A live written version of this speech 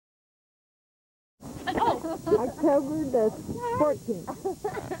October the 14th.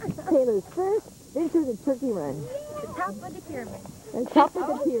 Taylor's first Venture the Turkey Run. The top of the pyramid. The top of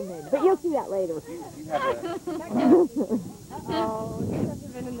the pyramid. But you'll see that later. Oh, you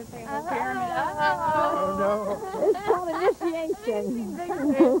haven't been in the pyramid. Oh, no. It's called initiation.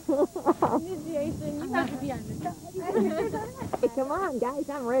 Initiation. You have to be on the top. Hey, come on, guys.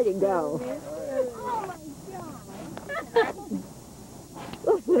 I'm ready to go.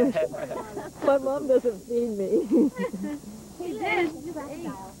 Oh, my God. My mom doesn't feed me. He did.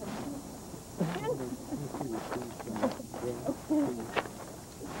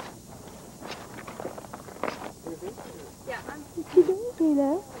 Yeah, She didn't see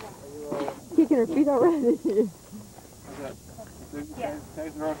that. Kicking her feet already. Yeah.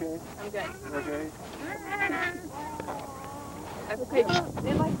 Things are okay? I'm good. Okay. Okay.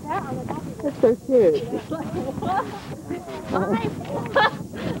 They like that on the top of That's so cute.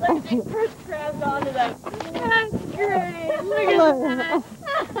 Like they first grabbed onto that. That's great. Look at that.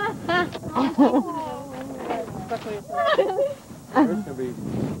 There's going to be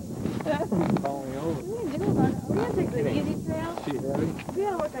falling over. We're gonna take the easy trail. She heavy? We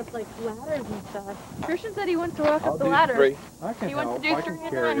gotta work up like ladders and stuff. Christian said he wants to walk I'll up the do ladder. 3. I can He wants help. to do I 3 can and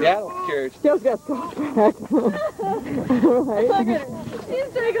carry 1. it. Yeah, I'll carry it. Still's got scotch back. Right? Look at her. She's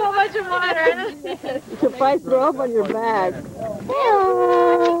drinking a whole bunch of water. You should probably throw up on your back.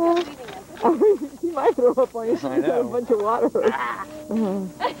 You might throw up on you. She's got a bunch of water.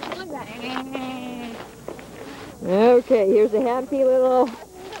 Okay, here's a happy little...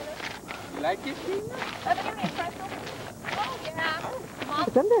 You like it? Oh, yeah.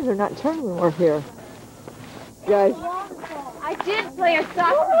 Sometimes they're not turning when we're here. Guys, I did play a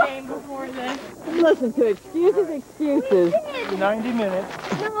soccer game before this. listen to excuses. 90 minutes.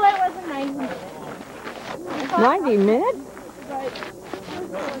 No, it wasn't 90 minutes. 90 minutes?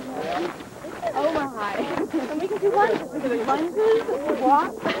 Oh my. And we can do lunges. We can do lunges,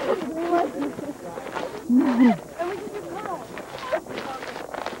 walk, and we can do roll.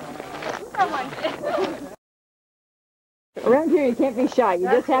 Around here you can't be shy. You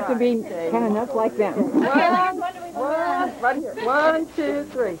just have to be kind of nuts like them. Right here. 1, 2,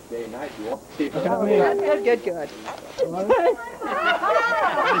 3. Day and night, you want to see it. Good, good, good.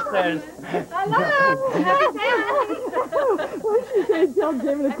 What did you say? Tell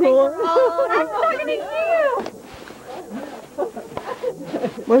Jim to cool her. I'm talking to you.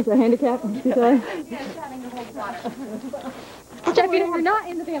 What's the handicap, you say? Jeffy, you're not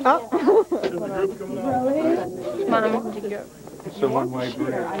in the family. Mom, it's a one-way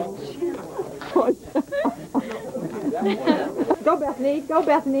bridge. Go, Bethany. Go,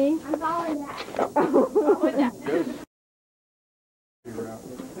 Bethany. I'm following that.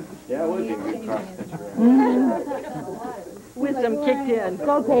 Yeah, it would be a good cross-country. Wisdom kicked in.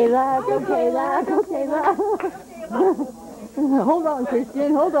 Go, Kayla. Go, Kayla. Go, Kayla. Hold on,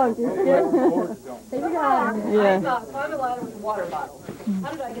 Christian. Hold on, Christian. Here we go. Yeah. Climb a ladder with a water bottle.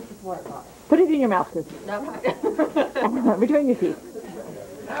 How did I get this water bottle? Put it in your mouth, Chris. No. Between your teeth.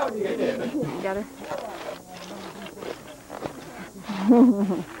 You got her?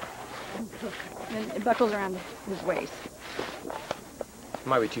 And it buckles around his waist.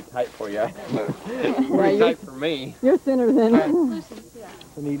 Might be too tight for you. Pretty tight for me. You're thinner than... I'm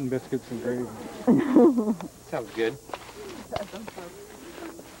eating biscuits and gravy. Sounds good.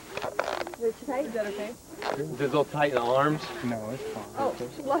 Is it tight? Is that okay? Is it a little tight in the arms? No, it's fine. Oh,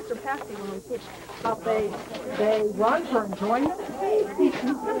 she lost her passing when we pitched. But they run for enjoyment.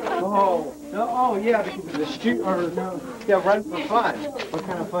 Oh, no, oh yeah, because of the shoot, or no, yeah, run for fun. What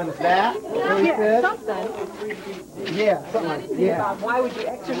kind of fun is that? Yeah, something. Yeah, something like, yeah. Why would you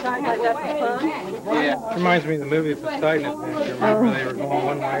exercise like that for fun? Yeah. Reminds me of the movie Poseidon Adventure. Remember they were going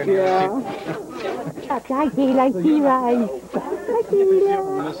one way and the other. I feel like sea rice. I feel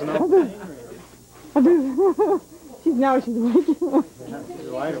She's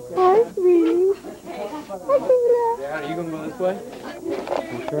awake. Hi, sweetie. Dad, are you going to go this way?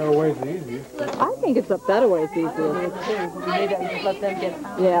 Whichever way's easy. I think it's up that way, it's easier. Maybe I just let them get.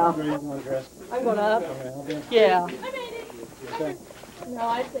 Yeah. I'm going up. Yeah. No,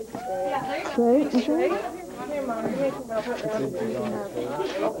 I'd say straight. Straight? Straight. Here, Mom. You're making my foot around.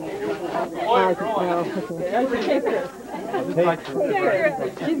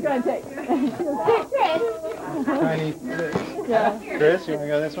 She's going to take. Tiny. Yeah. Chris, you want to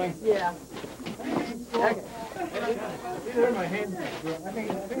go this way? Yeah. Okay. My hand. I think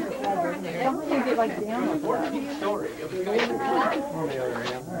Don't you get like down like that? on the other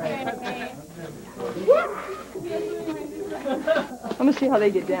hand. I'm gonna see how they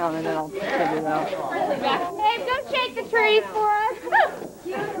get down and then I'll figure it out. Hey, don't shake the trees for us.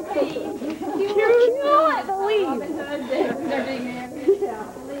 Cute.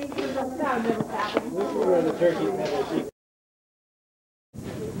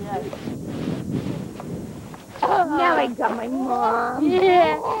 my mom.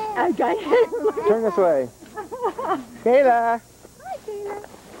 Yeah. I got it. Turn this way. Kayla.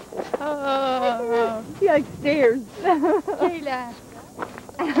 Oh. She likes stairs. Kayla.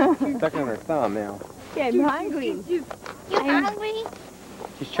 Stuck on her thumb now. Yeah, I'm hungry. You hungry?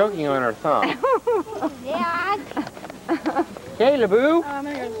 She's choking on her thumb. Yeah. Kayla, boo. Oh,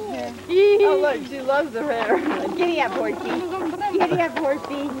 my God. Oh, look, she loves the hair. Giddy up, horsey. Giddy up,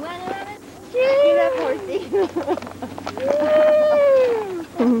 horsey. Get up, horsey.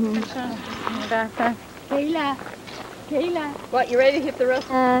 Kayla. Kayla. What, you ready to hit the rest?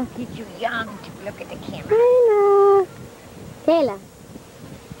 You're too young to look at the camera. Kayla. Kayla.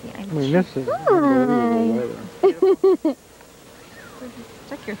 I mean, this is Hi.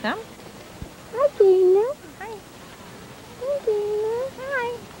 Check your thumb. Hi, Kayla. Hi. Hi, Kayla. Hi.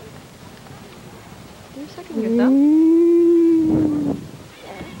 You're sucking your thumb?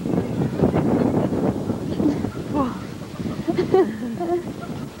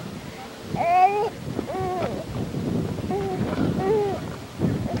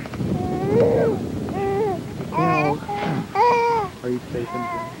 Are you taping?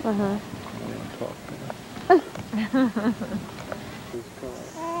 Uh-huh. Talk.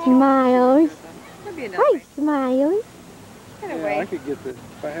 Smiles. That'd be enough. Hi, Smiles. Yeah, I could get the,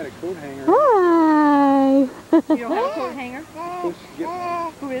 if I had a coat hanger, Hi. You don't have a coat hanger? push, get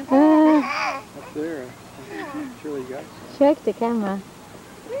Who is up there. I'm sure you got some. Check the camera.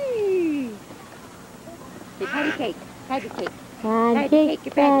 Hey, patty cake. Patty cake. Patty cake,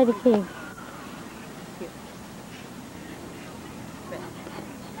 cake, patty patty cake.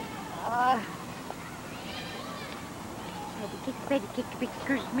 Patty cake, big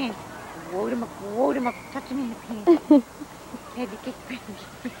Christmas. Woad him up, touch him in the pants. Patty cake,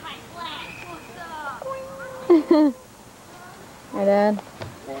 Hi, Dad.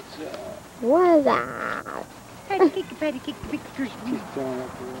 What's up? What's up? patty cake, big Christmas. She's throwing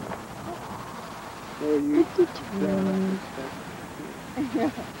up there. Where are you? Throwing up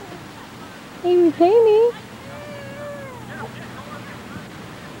this Amy, Amy.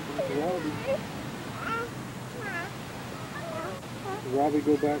 stuff. Did Robbie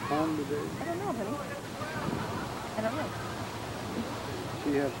go back home today? I don't know, honey. I don't know. She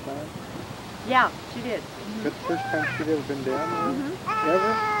had fun? Yeah, she did. That's the first time she'd ever been down there?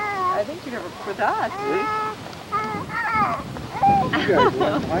 Ever? I think she never with us. You guys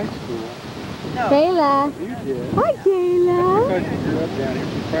went to high school. No. Kayla. You did. Hi, Kayla. Because you grew up down here,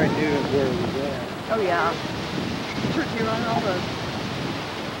 she probably knew where it was at. Oh, yeah. Turkey run all the...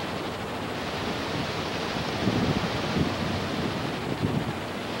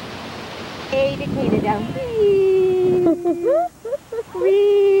 Hey, the Kayla down. Kayla.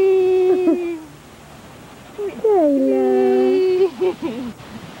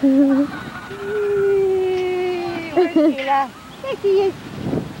 Where's Kayla? There she is.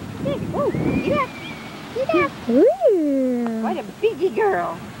 Oh, get up. Get up. Ooh. What a biggie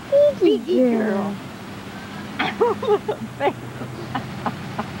girl. Biggie girl.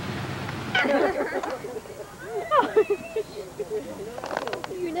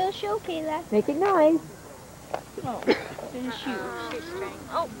 You're no show, Kayla. Make it nice. Oh.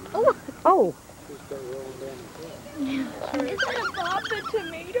 Oh. Isn't a Bob a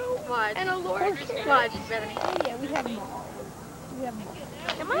tomato? What? And a Lord what? Yeah, we have them all.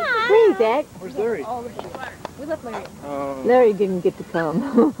 Come on. Hey, Zach. Where's Larry? We left Larry. Oh. Larry didn't get to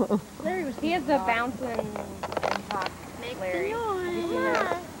come. Larry was. He has the bouncing and talk. Larry.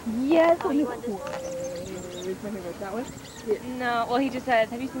 Yes. No, well, he just said,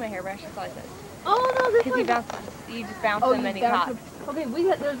 "Have you seen my hairbrush?" That's all he says. Oh no, this Because he one. bounces, you just bounce him and he talks. Okay,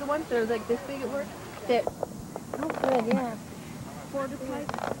 there's the ones that are like this big at work. Oh, good, yeah. Quarter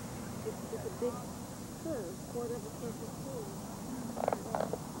pipe. It's a big curve, quarter of a circle curve.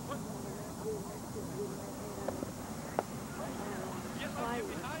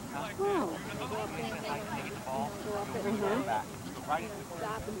 Wow.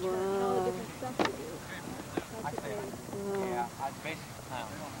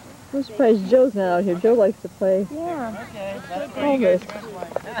 I'm surprised Joe's not out here. Joe likes to play Yeah. all this.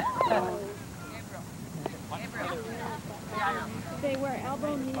 They wear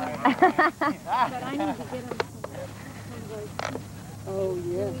elbow knee, but I need to get them Oh,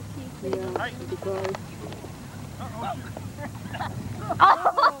 yeah. Yeah, because...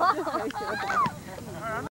 Oh!